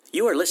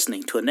You are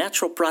listening to a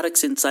Natural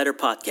Products Insider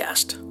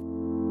podcast.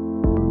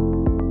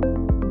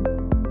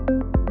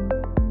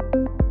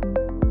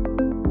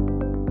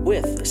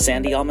 With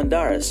Sandy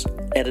Almendarez,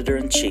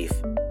 Editor-in-Chief.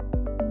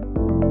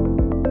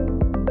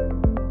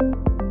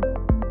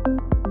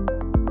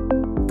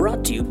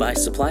 Brought to you by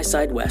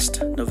SupplySide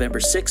West, November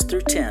 6th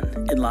through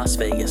 10 in Las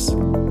Vegas.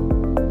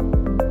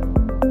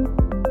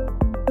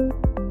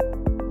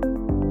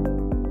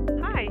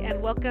 Hi,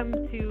 and welcome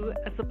to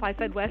a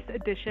SupplySide West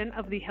edition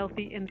of the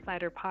Healthy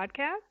Insider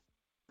podcast.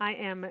 I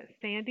am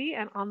Sandy,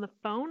 and on the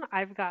phone,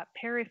 I've got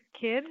Parris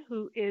Kidd,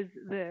 who is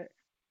the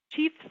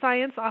Chief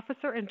Science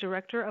Officer and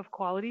Director of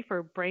Quality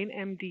for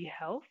BrainMD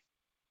Health.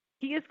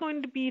 He is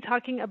going to be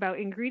talking about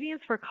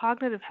ingredients for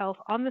cognitive health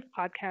on this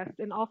podcast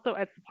and also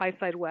at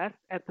SupplySide West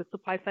at the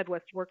SupplySide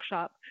West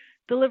workshop,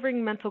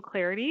 Delivering Mental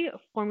Clarity,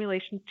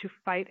 Formulations to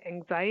Fight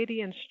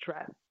Anxiety and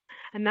Stress.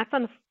 And that's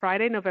on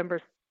Friday,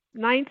 November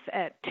 9th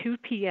at 2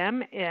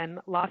 p.m. in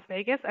Las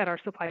Vegas at our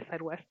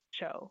SupplySide West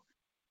show.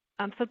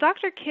 So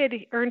Dr.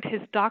 Kidd earned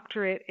his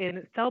doctorate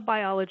in cell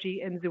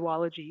biology and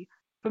zoology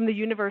from the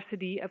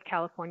University of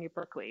California,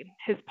 Berkeley.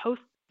 His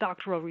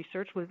postdoctoral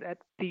research was at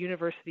the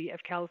University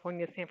of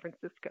California, San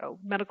Francisco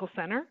Medical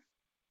Center.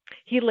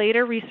 He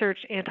later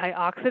researched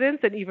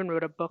antioxidants and even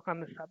wrote a book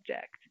on the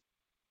subject.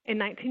 In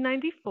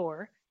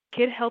 1994,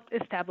 Kidd helped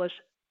establish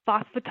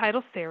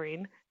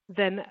phosphatidylserine,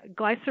 then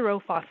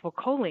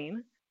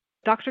glycerophosphocholine.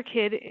 Dr.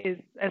 Kidd is,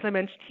 as I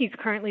mentioned, he's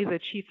currently the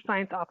Chief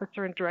Science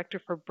Officer and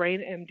Director for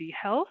BrainMD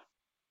Health.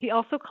 He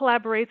also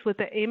collaborates with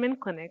the Amen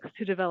clinics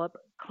to develop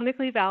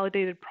clinically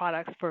validated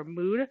products for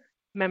mood,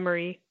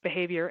 memory,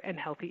 behavior, and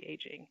healthy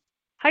aging.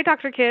 Hi,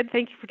 Dr. Kidd.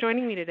 Thank you for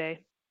joining me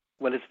today.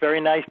 Well, it's very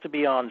nice to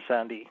be on,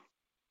 Sandy.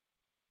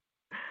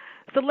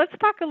 So let's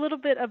talk a little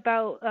bit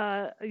about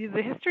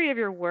the history of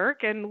your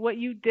work and what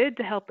you did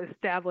to help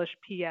establish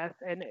PS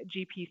and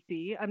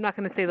GPC. I'm not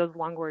going to say those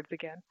long words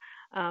again,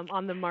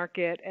 on the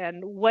market,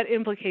 and what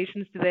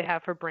implications do they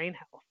have for brain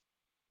health?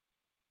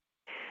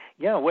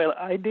 Yeah, well,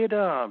 I did,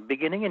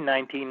 beginning in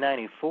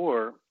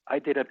 1994, I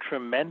did a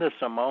tremendous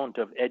amount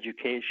of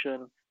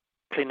education,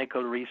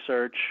 clinical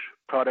research,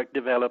 product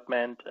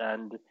development,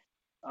 and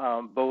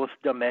both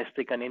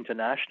domestic and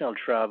international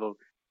travel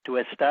to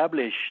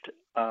establish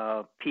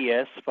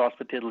PS,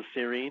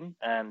 phosphatidylserine,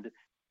 and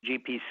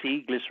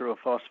GPC,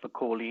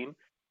 glycerophosphocholine,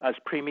 as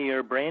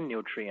premier brain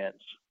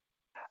nutrients.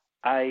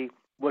 I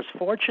was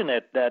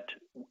fortunate that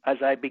as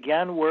I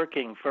began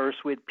working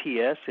first with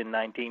PS in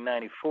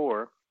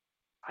 1994,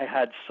 I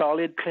had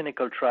solid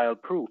clinical trial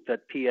proof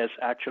that PS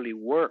actually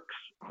works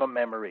for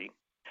memory.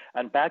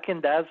 And back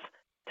in that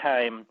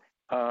time,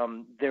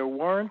 there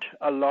weren't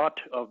a lot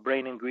of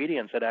brain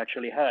ingredients that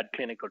actually had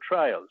clinical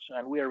trials,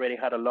 and we already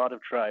had a lot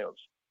of trials.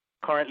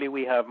 Currently,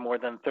 we have more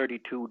than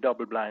 32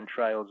 double-blind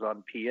trials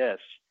on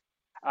PS.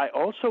 I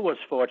also was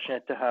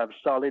fortunate to have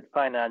solid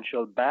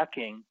financial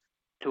backing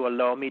to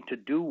allow me to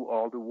do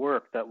all the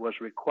work that was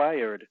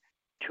required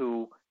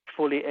to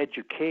fully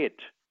educate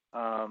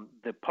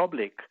the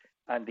public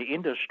and the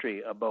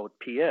industry about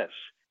PS.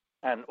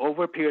 And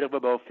over a period of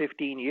about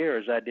 15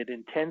 years, I did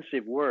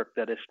intensive work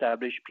that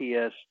established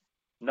PS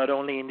not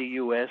only in the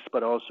U.S.,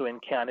 but also in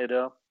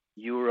Canada,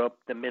 Europe,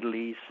 the Middle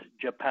East,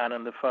 Japan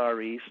and the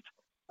Far East,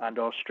 and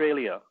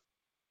Australia.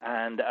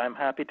 And I'm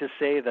happy to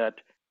say that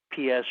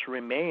PS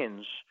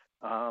remains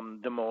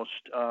the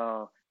most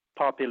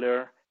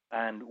popular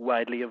and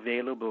widely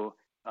available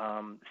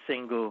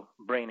single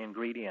brain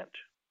ingredient.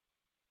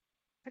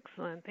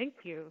 Excellent. Thank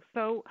you.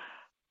 So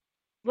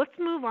let's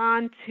move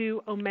on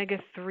to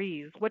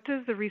omega-3s. What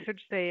does the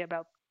research say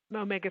about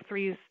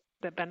omega-3s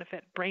that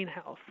benefit brain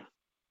health?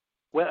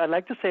 Well, I'd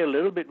like to say a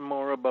little bit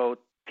more about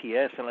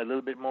PS and a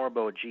little bit more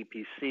about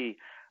GPC.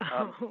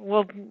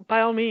 Well,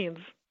 by all means.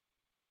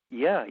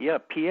 Yeah.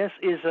 PS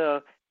is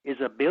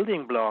a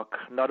building block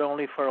not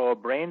only for our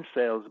brain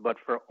cells, but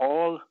for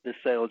all the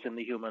cells in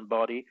the human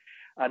body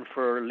and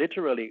for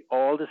literally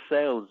all the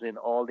cells in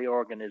all the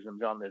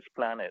organisms on this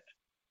planet.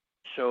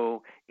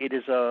 So it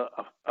is a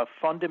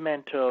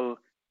fundamental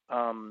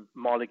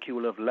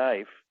molecule of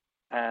life,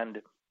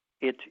 and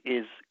it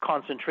is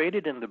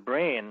concentrated in the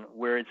brain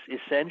where it's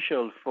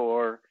essential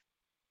for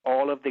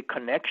all of the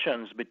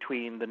connections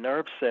between the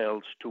nerve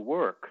cells to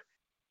work.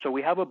 So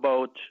we have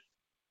about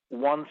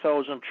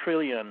 1,000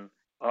 trillion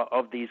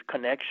of these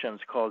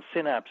connections called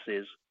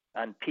synapses,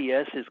 and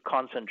PS is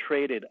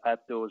concentrated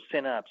at those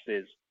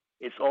synapses.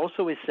 It's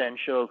also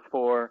essential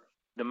for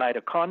the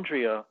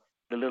mitochondria,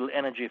 the little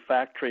energy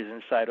factories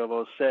inside of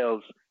our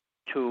cells,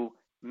 to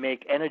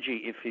make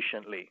energy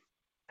efficiently.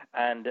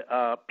 And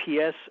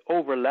PS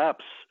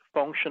overlaps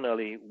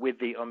functionally with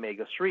the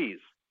omega-3s.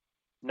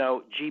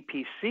 Now,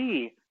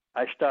 GPC,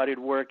 I started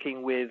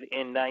working with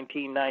in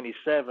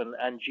 1997,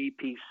 and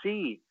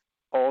GPC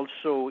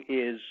also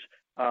is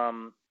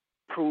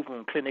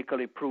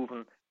clinically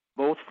proven,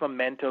 both for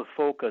mental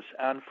focus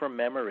and for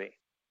memory.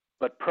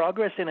 But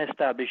progress in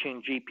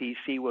establishing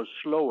GPC was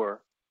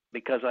slower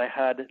because I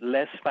had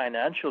less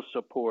financial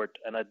support,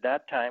 and at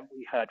that time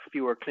we had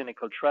fewer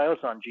clinical trials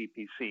on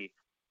GPC.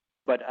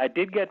 But I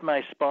did get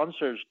my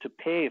sponsors to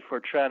pay for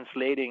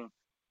translating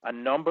a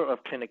number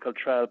of clinical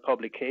trial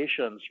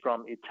publications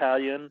from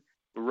Italian,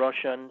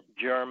 Russian,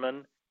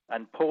 German,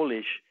 and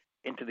Polish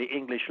into the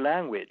English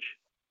language.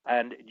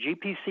 And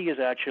GPC is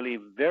actually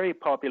very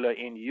popular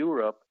in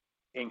Europe,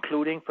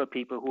 including for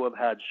people who have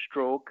had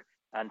stroke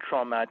and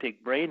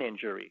traumatic brain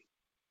injury.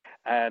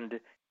 And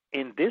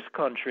in this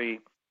country,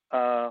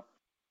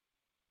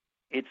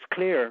 it's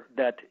clear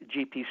that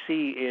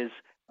GPC is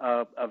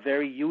a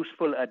very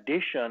useful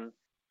addition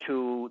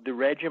to the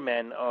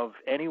regimen of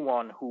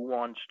anyone who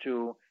wants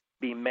to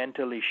be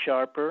mentally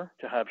sharper,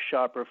 to have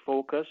sharper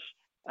focus,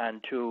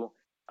 and to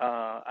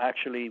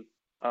actually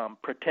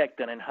protect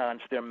and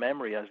enhance their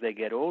memory as they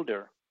get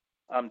older.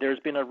 There's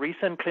been a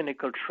recent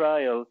clinical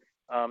trial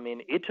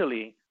in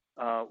Italy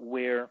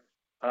where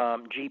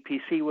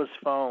GPC was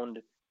found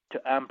to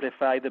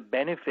amplify the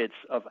benefits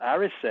of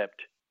Aricept,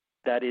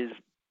 that is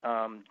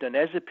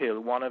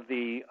donezepil, one of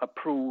the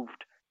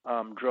approved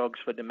drugs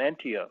for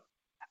dementia.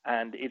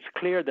 And it's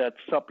clear that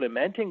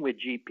supplementing with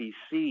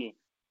GPC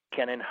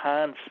can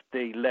enhance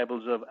the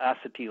levels of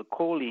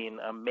acetylcholine,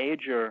 a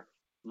major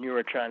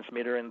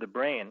neurotransmitter in the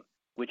brain,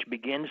 which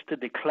begins to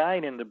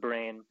decline in the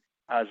brain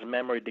as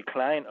memory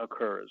decline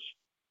occurs.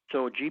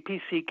 So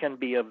GPC can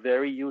be a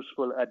very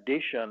useful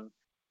addition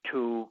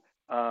to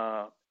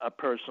a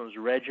person's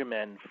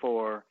regimen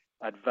for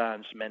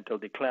advanced mental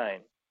decline,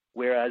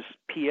 whereas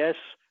PS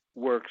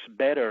works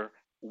better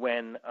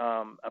when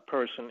a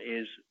person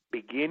is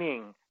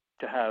beginning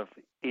to have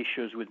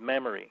issues with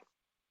memory.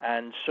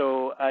 And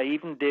so I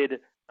even did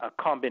a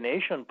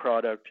combination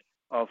product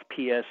of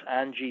PS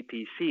and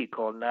GPC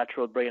called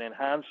Natural Brain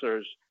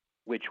Enhancers,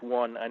 which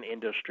won an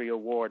industry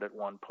award at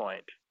one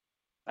point.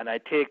 And I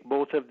take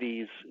both of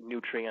these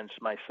nutrients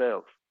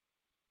myself.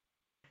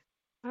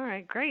 All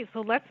right, great.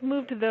 So let's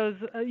move to those.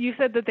 You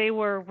said that they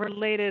were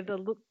related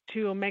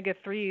to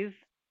omega-3s,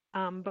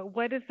 but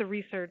what is the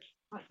research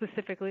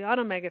specifically on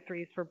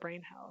omega-3s for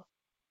brain health?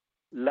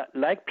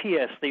 Like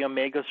PS, the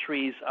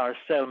omega-3s are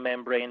cell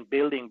membrane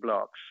building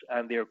blocks,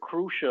 and they're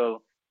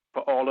crucial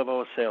for all of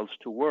our cells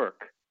to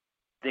work.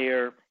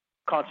 They're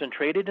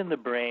concentrated in the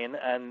brain,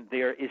 and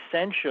they're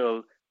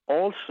essential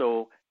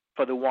also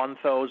for the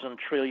 1,000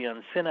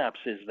 trillion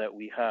synapses that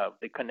we have,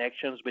 the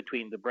connections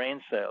between the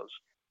brain cells.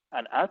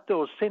 And at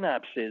those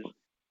synapses,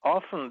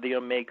 often the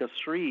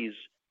omega-3s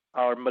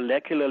are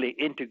molecularly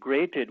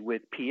integrated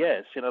with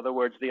PS. In other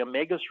words, the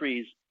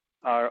omega-3s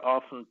are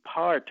often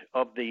part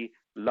of the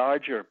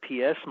larger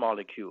PS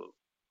molecule.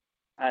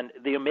 And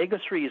the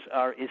omega-3s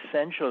are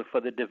essential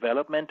for the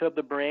development of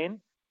the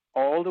brain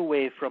all the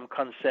way from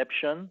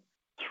conception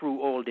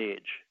through old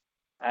age.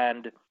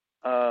 And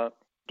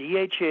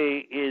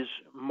DHA is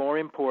more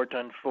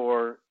important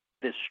for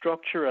the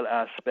structural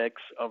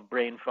aspects of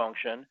brain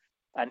function,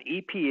 and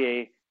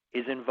EPA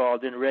is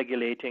involved in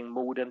regulating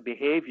mood and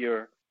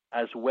behavior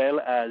as well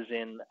as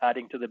in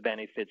adding to the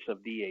benefits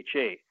of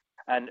DHA.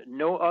 And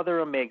no other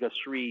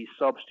omega-3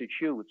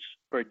 substitutes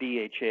for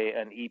DHA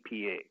and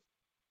EPA.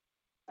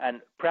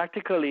 And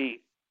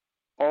practically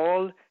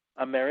all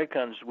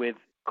Americans with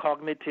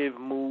cognitive,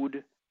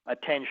 mood,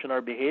 attention,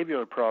 or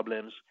behavioral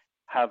problems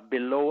have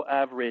below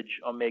average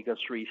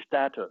omega-3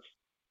 status,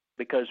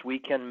 because we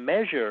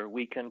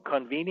can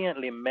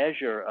conveniently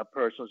measure a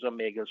person's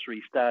omega-3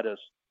 status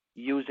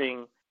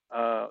using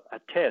a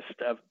test,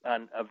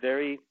 a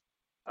very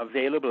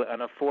available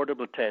and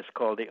affordable test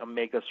called the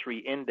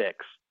omega-3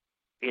 index.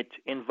 It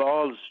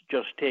involves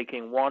just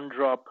taking one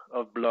drop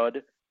of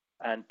blood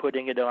and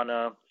putting it on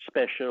a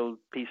special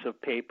piece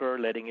of paper,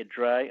 letting it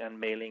dry, and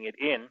mailing it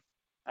in.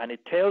 And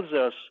it tells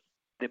us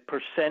the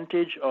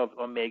percentage of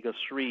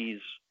omega-3s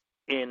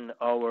in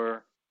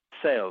our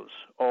cells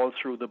all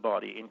through the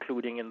body,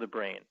 including in the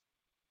brain.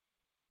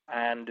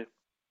 And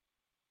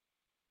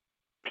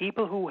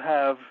people who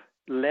have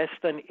less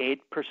than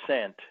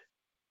 8%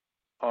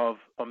 of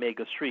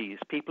omega-3s,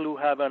 people who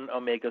have an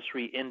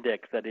omega-3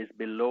 index that is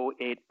below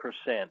 8%,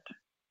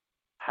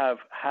 have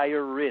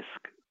higher risk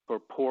for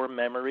poor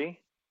memory,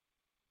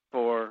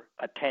 for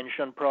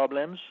attention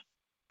problems,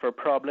 for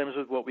problems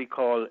with what we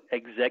call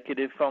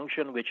executive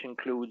function, which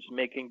includes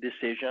making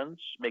decisions,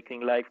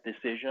 making life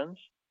decisions.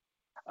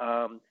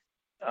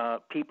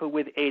 People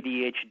with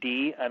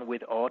ADHD and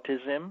with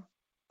autism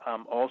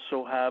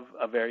also have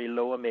a very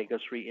low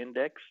omega-3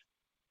 index.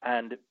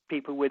 And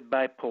people with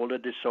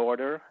bipolar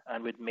disorder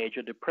and with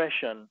major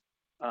depression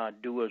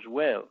do as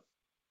well.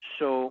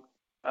 So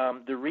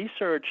the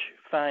research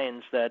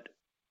finds that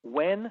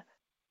when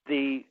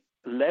the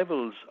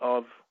levels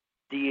of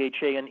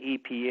DHA and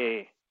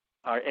EPA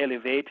are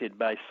elevated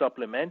by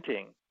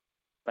supplementing,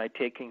 by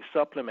taking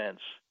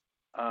supplements,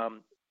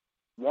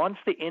 once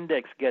the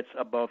index gets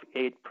above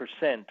 8%,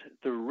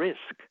 the risk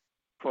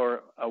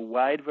for a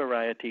wide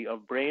variety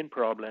of brain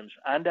problems,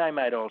 and I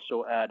might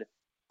also add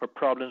for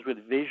problems with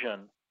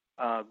vision,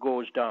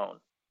 goes down.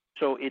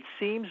 So it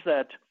seems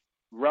that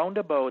round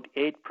about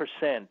 8%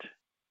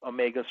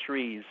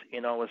 omega-3s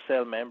in our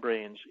cell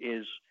membranes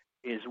is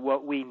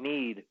what we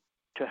need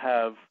to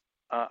have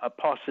a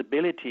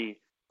possibility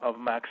of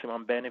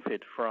maximum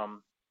benefit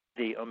from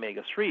the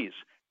omega-3s.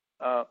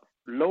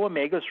 Low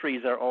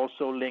omega-3s are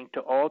also linked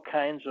to all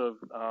kinds of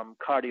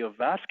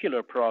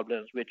cardiovascular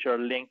problems, which are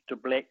linked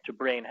to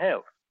brain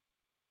health.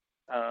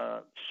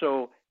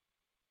 So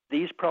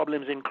these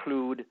problems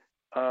include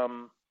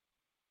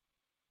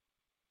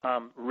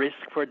risk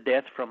for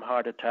death from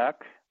heart attack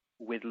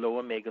with low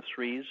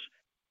omega-3s,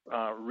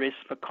 risk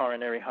for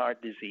coronary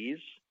heart disease.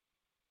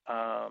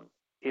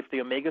 If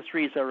the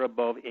omega-3s are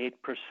above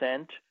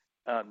 8%,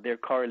 they're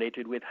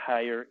correlated with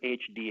higher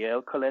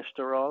HDL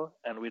cholesterol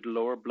and with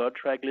lower blood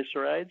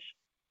triglycerides.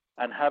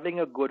 And having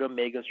a good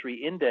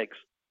omega-3 index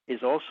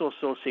is also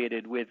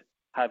associated with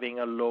having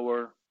a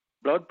lower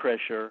blood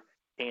pressure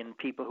in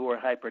people who are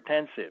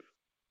hypertensive.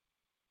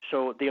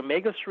 So the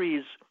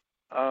omega-3s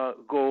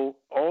go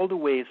all the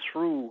way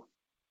through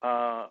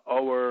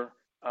our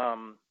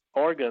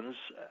organs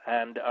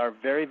and are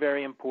very,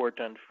 very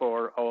important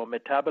for our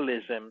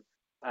metabolism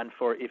and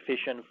for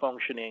efficient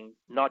functioning,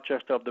 not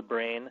just of the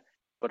brain,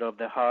 but of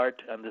the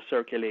heart and the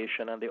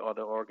circulation and the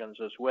other organs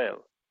as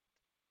well.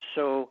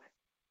 So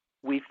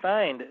we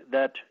find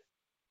that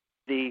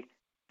the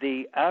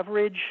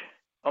average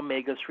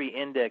omega-3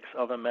 index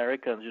of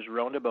Americans is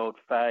around about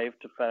 5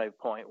 to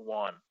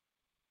 5.1,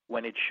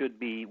 when it should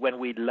be, when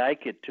we'd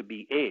like it to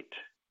be 8.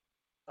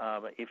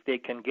 If they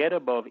can get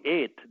above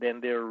 8,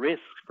 then their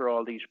risks for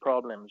all these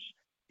problems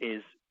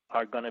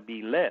are going to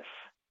be less.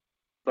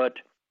 But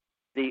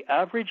the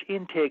average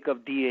intake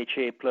of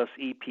DHA plus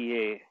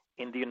EPA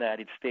in the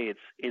United States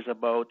is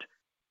about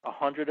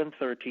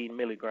 113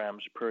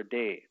 milligrams per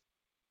day.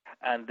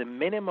 And the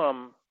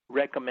minimum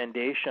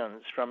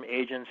recommendations from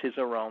agencies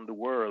around the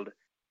world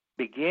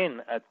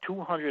begin at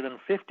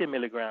 250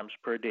 milligrams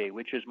per day,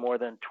 which is more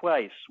than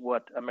twice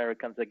what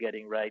Americans are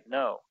getting right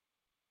now.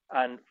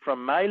 And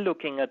from my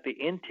looking at the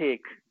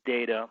intake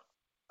data,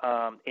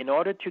 in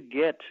order to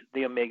get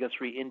the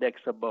omega-3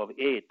 index above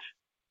 8,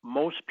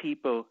 most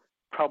people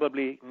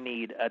probably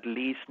need at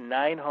least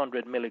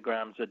 900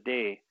 milligrams a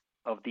day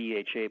of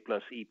DHA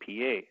plus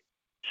EPA.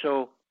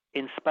 So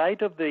in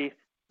spite of the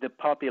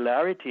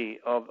popularity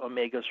of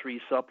omega-3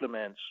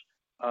 supplements,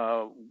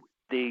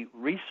 the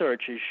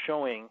research is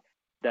showing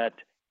that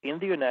in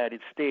the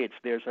United States,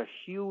 there's a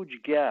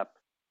huge gap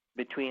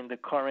between the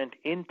current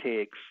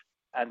intakes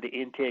and the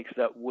intakes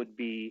that would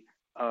be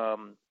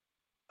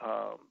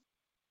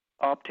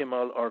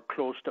optimal or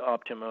close to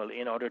optimal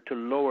in order to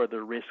lower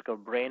the risk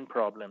of brain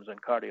problems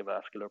and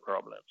cardiovascular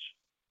problems.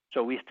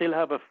 So we still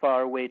have a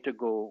far way to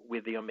go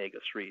with the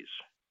omega-3s.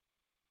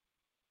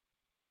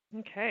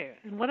 Okay.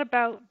 And what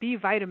about B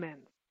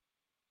vitamins?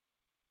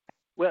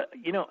 Well,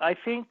 I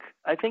think,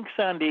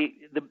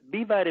 Sandy, the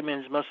B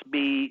vitamins must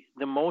be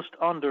the most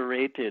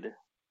underrated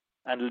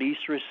and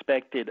least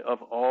respected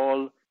of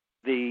all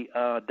the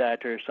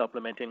dietary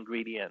supplement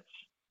ingredients,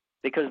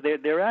 because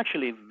they're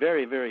actually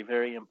very, very,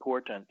 very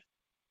important.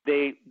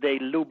 They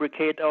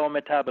lubricate our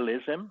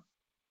metabolism.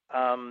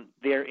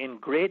 They're in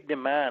great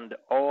demand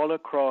all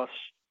across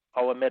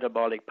our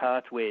metabolic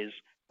pathways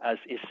as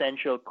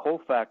essential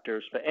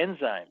cofactors for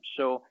enzymes.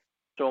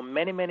 So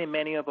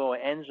many of our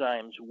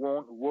enzymes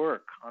won't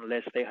work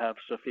unless they have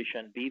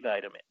sufficient B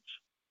vitamins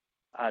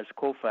as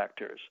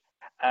cofactors.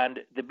 And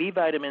the B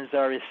vitamins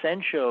are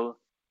essential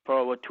for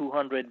our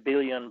 200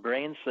 billion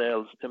brain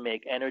cells to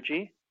make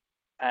energy.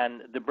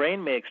 And the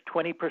brain makes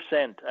 20%,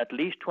 at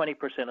least 20%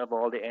 of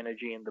all the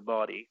energy in the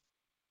body.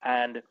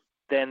 And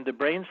then the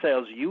brain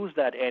cells use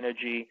that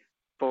energy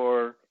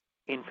for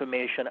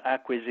information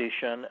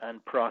acquisition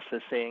and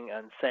processing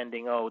and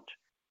sending out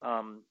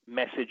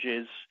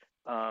messages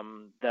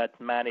that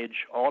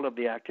manage all of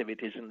the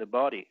activities in the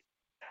body.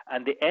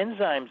 And the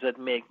enzymes that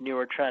make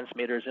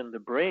neurotransmitters in the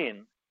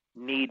brain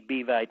need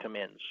B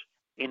vitamins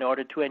in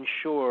order to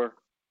ensure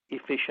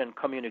efficient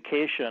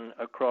communication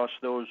across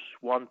those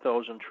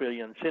 1,000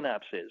 trillion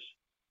synapses.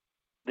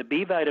 The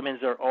B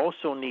vitamins are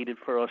also needed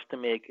for us to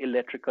make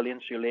electrical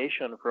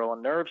insulation for our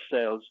nerve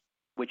cells,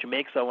 which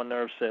makes our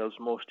nerve cells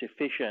most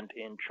efficient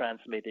in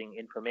transmitting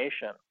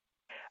information.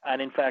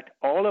 And in fact,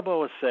 all of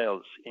our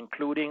cells,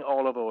 including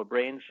all of our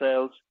brain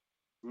cells,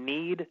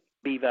 need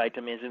B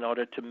vitamins in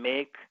order to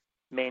make,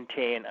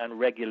 maintain, and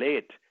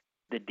regulate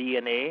the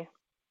DNA,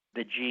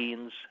 the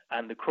genes,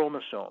 and the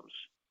chromosomes.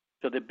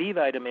 So the B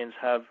vitamins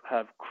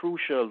have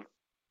crucial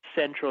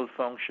central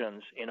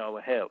functions in our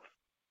health.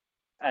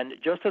 And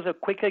just as a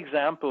quick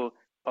example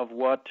of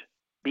what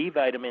B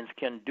vitamins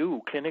can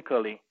do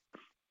clinically,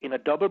 in a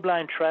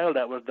double-blind trial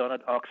that was done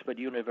at Oxford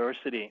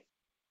University,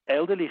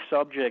 elderly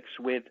subjects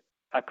with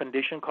a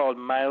condition called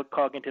mild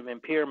cognitive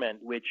impairment,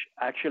 which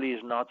actually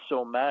is not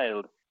so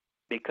mild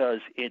because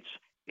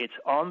it's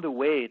on the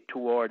way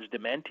towards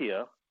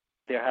dementia.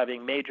 They're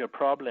having major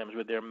problems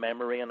with their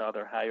memory and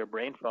other higher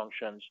brain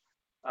functions.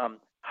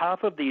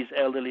 Half of these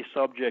elderly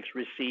subjects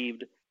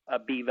received a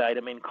B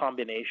vitamin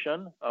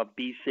combination of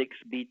B6,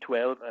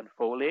 B12, and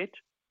folate,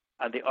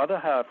 and the other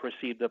half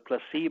received a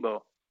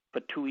placebo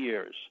for 2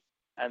 years.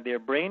 And their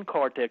brain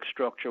cortex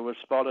structure was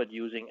followed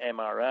using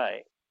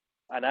MRI.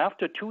 And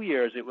after 2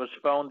 years, it was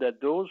found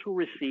that those who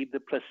received the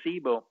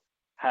placebo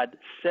had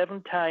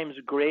 7 times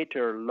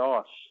greater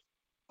loss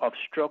of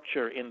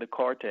structure in the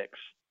cortex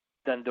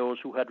than those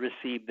who had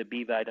received the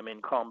B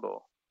vitamin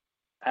combo.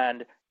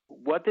 And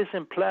what this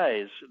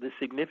implies, the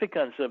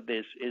significance of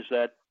this, is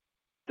that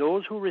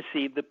those who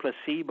received the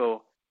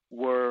placebo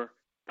were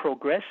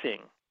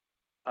progressing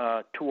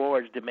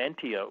towards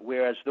dementia,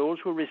 whereas those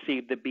who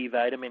received the B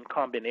vitamin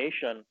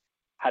combination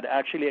had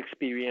actually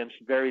experienced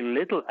very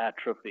little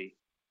atrophy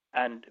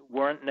and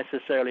weren't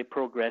necessarily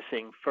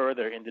progressing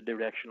further in the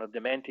direction of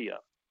dementia.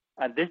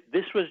 And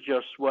this was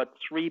just what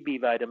 3 B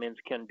vitamins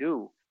can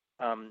do,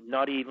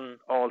 not even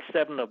all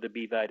 7 of the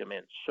B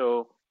vitamins.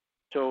 So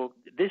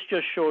this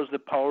just shows the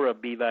power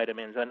of B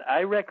vitamins. And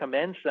I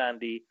recommend,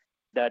 Sandy,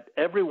 that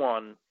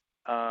everyone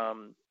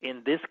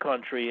in this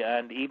country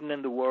and even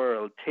in the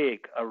world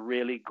take a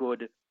really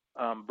good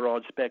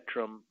broad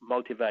spectrum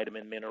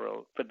multivitamin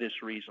mineral for this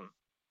reason.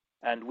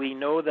 And we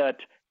know that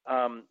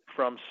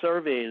from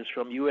surveys,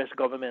 from U.S.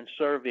 government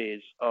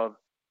surveys of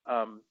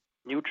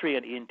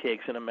nutrient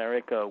intakes in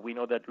America, we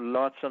know that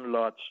lots and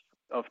lots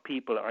of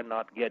people are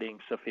not getting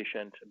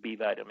sufficient B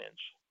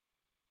vitamins.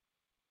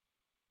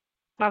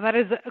 Wow, that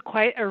is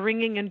quite a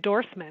ringing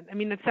endorsement. I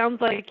mean, it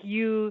sounds like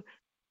you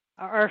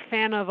are a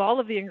fan of all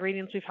of the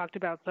ingredients we've talked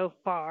about so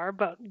far,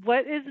 but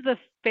what is the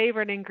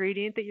favorite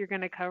ingredient that you're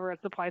going to cover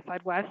at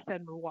SupplySide West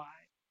and why?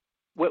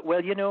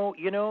 Well, you know,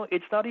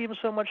 it's not even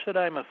so much that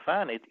I'm a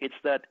fan. It's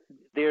that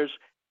there's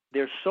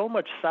so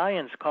much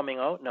science coming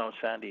out now,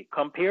 Sandy,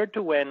 compared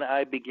to when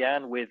I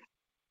began with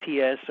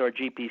PS or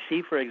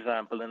GPC, for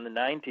example, in the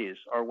 90s,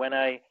 or when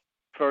I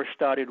first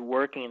started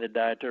working in the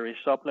dietary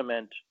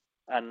supplement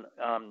and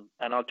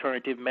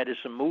alternative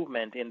medicine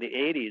movement in the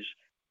 80s.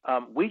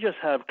 We just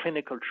have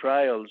clinical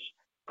trials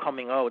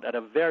coming out at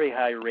a very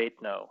high rate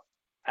now.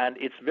 And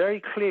it's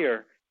very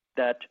clear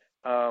that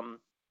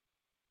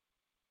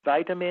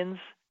vitamins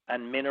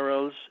and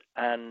minerals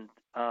and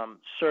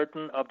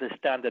certain of the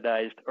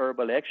standardized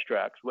herbal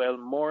extracts, well,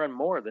 more and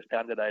more of the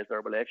standardized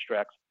herbal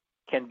extracts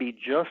can be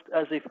just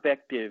as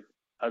effective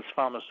as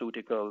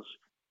pharmaceuticals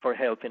for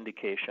health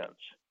indications.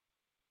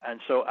 And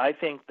so I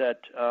think that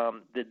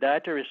the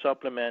dietary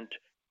supplement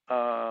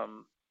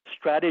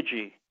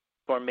strategy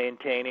for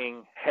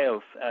maintaining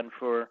health and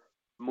for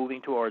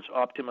moving towards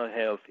optimal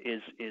health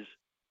is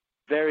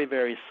very,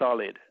 very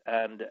solid.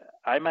 And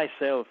I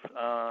myself,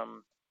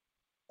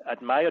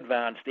 at my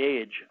advanced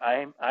age,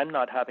 I'm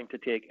not having to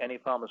take any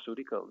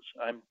pharmaceuticals.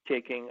 I'm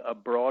taking a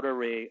broad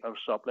array of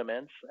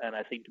supplements, and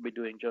I think to be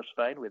doing just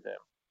fine with them.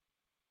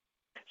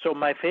 So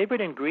my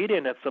favorite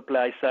ingredient at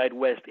SupplySide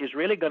West is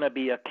really going to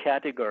be a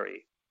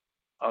category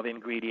of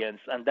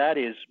ingredients, and that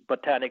is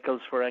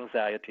botanicals for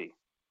anxiety.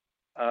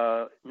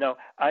 Now,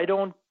 I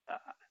don't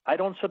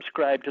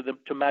subscribe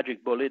to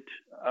magic bullet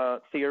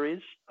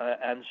theories,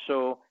 and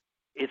so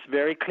it's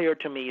very clear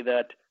to me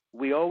that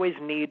we always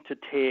need to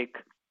take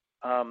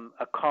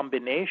a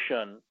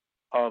combination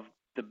of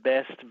the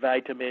best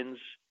vitamins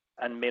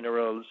and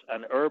minerals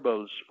and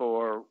herbals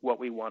for what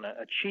we want to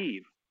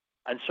achieve.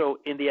 And so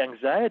in the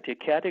anxiety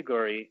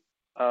category,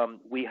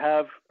 we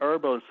have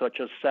herbals such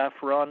as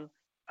saffron,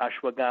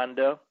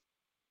 ashwagandha,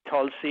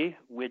 tulsi,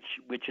 which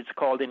is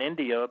called in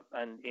India,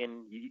 and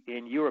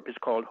in Europe is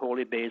called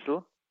holy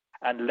basil,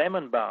 and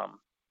lemon balm.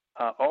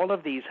 All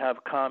of these have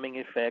calming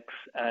effects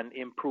and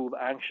improve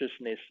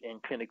anxiousness in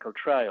clinical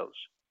trials.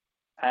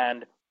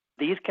 And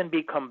these can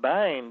be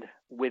combined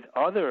with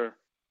other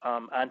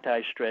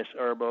anti-stress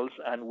herbals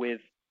and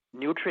with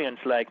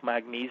nutrients like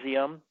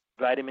magnesium,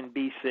 vitamin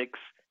B6,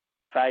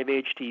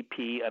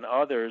 5-HTP, and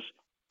others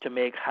to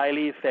make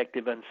highly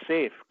effective and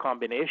safe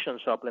combination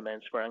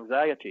supplements for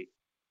anxiety.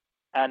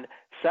 And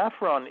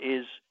saffron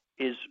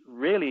is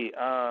really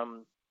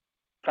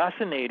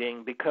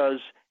fascinating because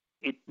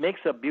it makes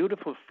a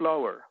beautiful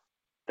flower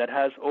that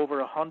has over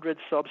 100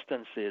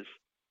 substances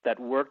that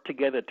work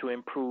together to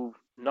improve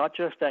not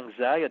just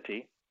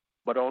anxiety,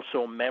 but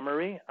also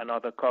memory and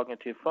other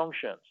cognitive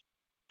functions.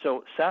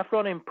 So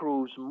saffron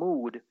improves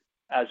mood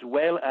as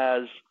well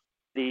as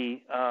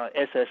the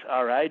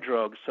SSRI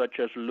drugs such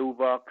as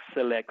Luvox,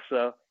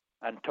 Celexa,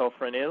 and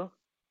Tofranil.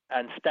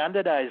 And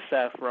standardized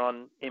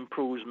saffron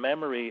improves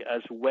memory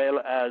as well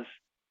as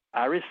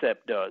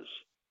Aricept does.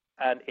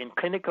 And in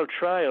clinical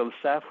trials,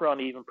 saffron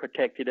even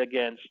protected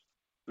against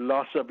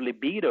loss of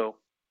libido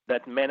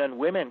that men and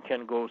women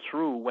can go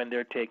through when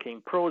they're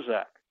taking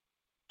Prozac.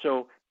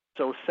 So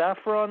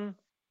saffron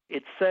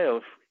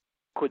itself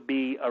could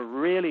be a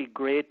really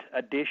great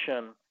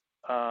addition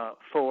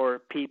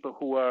for people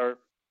who are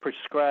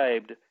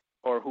prescribed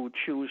or who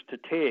choose to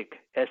take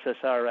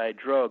SSRI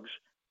drugs,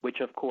 which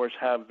of course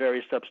have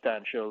very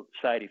substantial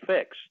side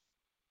effects.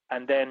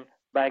 And then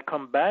by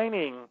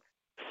combining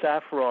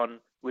saffron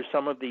with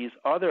some of these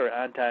other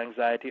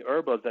anti-anxiety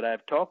herbals that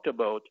I've talked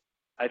about,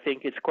 I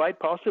think it's quite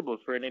possible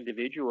for an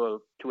individual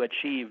to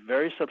achieve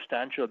very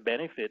substantial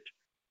benefit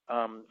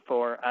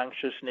for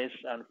anxiousness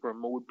and for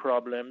mood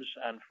problems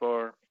and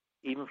for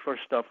even for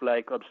stuff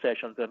like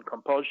obsessions and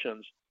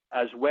compulsions,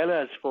 as well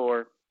as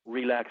for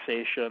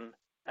relaxation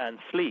and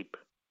sleep.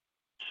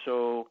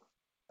 So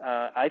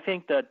I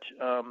think that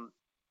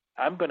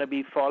I'm going to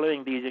be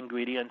following these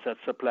ingredients at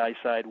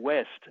SupplySide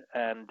West,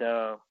 and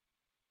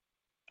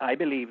I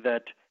believe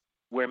that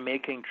we're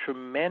making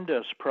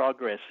tremendous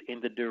progress in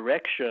the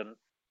direction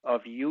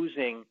of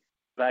using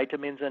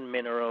vitamins and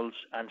minerals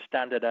and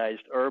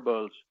standardized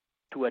herbals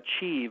to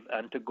achieve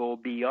and to go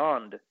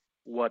beyond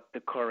what the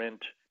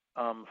current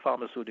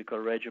pharmaceutical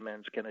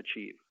regimens can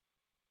achieve.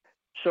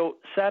 So,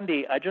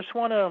 Sandy, I just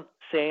want to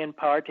say in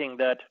parting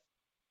that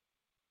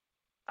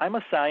I'm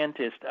a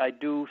scientist. I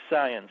do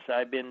science.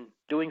 I've been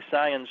doing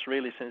science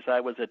really since I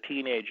was a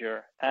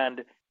teenager,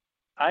 and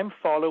I'm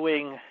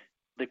following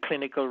the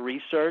clinical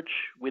research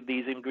with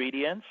these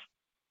ingredients,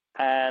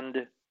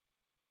 and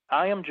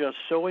I am just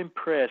so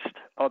impressed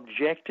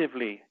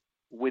objectively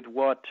with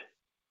what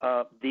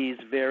these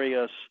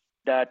various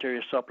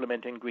dietary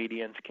supplement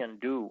ingredients can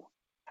do.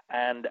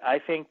 And I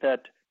think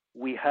that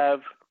we have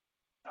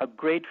a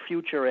great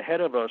future ahead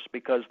of us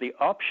because the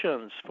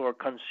options for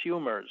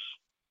consumers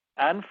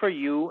and for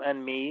you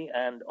and me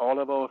and all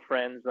of our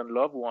friends and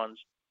loved ones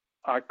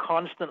are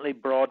constantly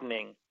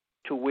broadening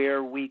to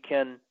where we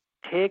can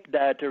take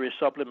dietary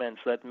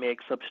supplements that make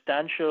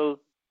substantial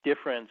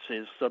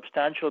differences,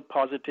 substantial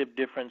positive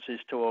differences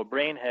to our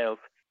brain health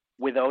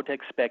without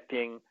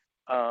expecting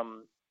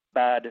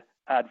bad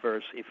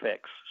adverse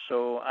effects.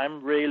 So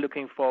I'm really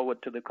looking forward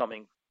to the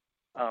coming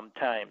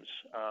times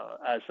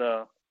as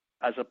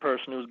a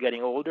person who's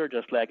getting older,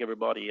 just like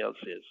everybody else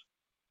is.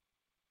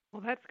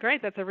 Well, that's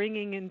great. That's a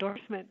ringing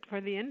endorsement for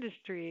the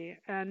industry.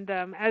 And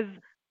as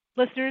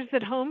listeners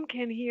at home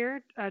can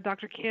hear,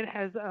 Dr. Kidd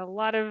has a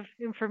lot of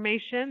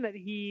information that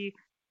he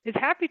is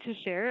happy to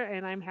share,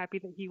 and I'm happy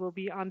that he will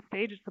be on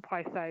stage at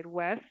SupplySide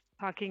West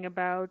talking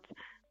about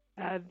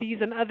these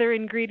and other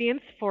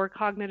ingredients for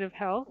cognitive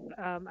health.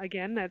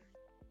 Again, that's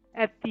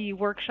at the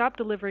workshop,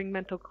 Delivering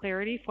Mental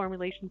Clarity,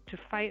 Formulations to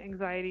Fight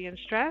Anxiety and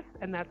Stress,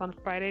 and that's on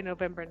Friday,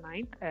 November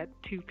 9th at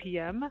 2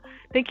 p.m.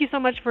 Thank you so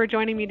much for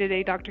joining me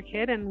today, Dr.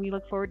 Kidd, and we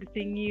look forward to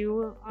seeing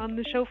you on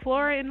the show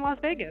floor in Las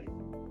Vegas.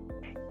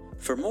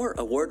 For more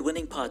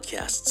award-winning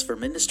podcasts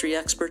from industry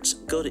experts,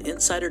 go to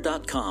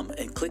insider.com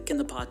and click in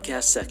the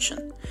podcast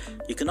section.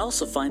 You can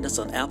also find us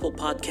on Apple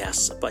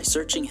Podcasts by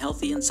searching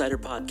Healthy Insider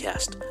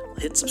Podcast.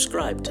 Hit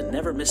subscribe to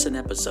never miss an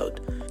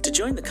episode. To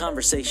join the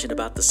conversation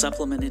about the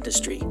supplement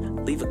industry,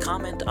 leave a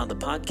comment on the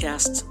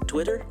podcast's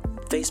Twitter,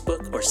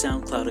 Facebook, or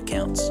SoundCloud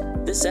accounts.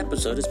 This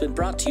episode has been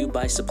brought to you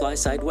by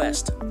SupplySide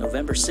West,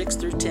 November 6th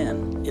through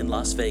 10 in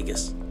Las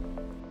Vegas.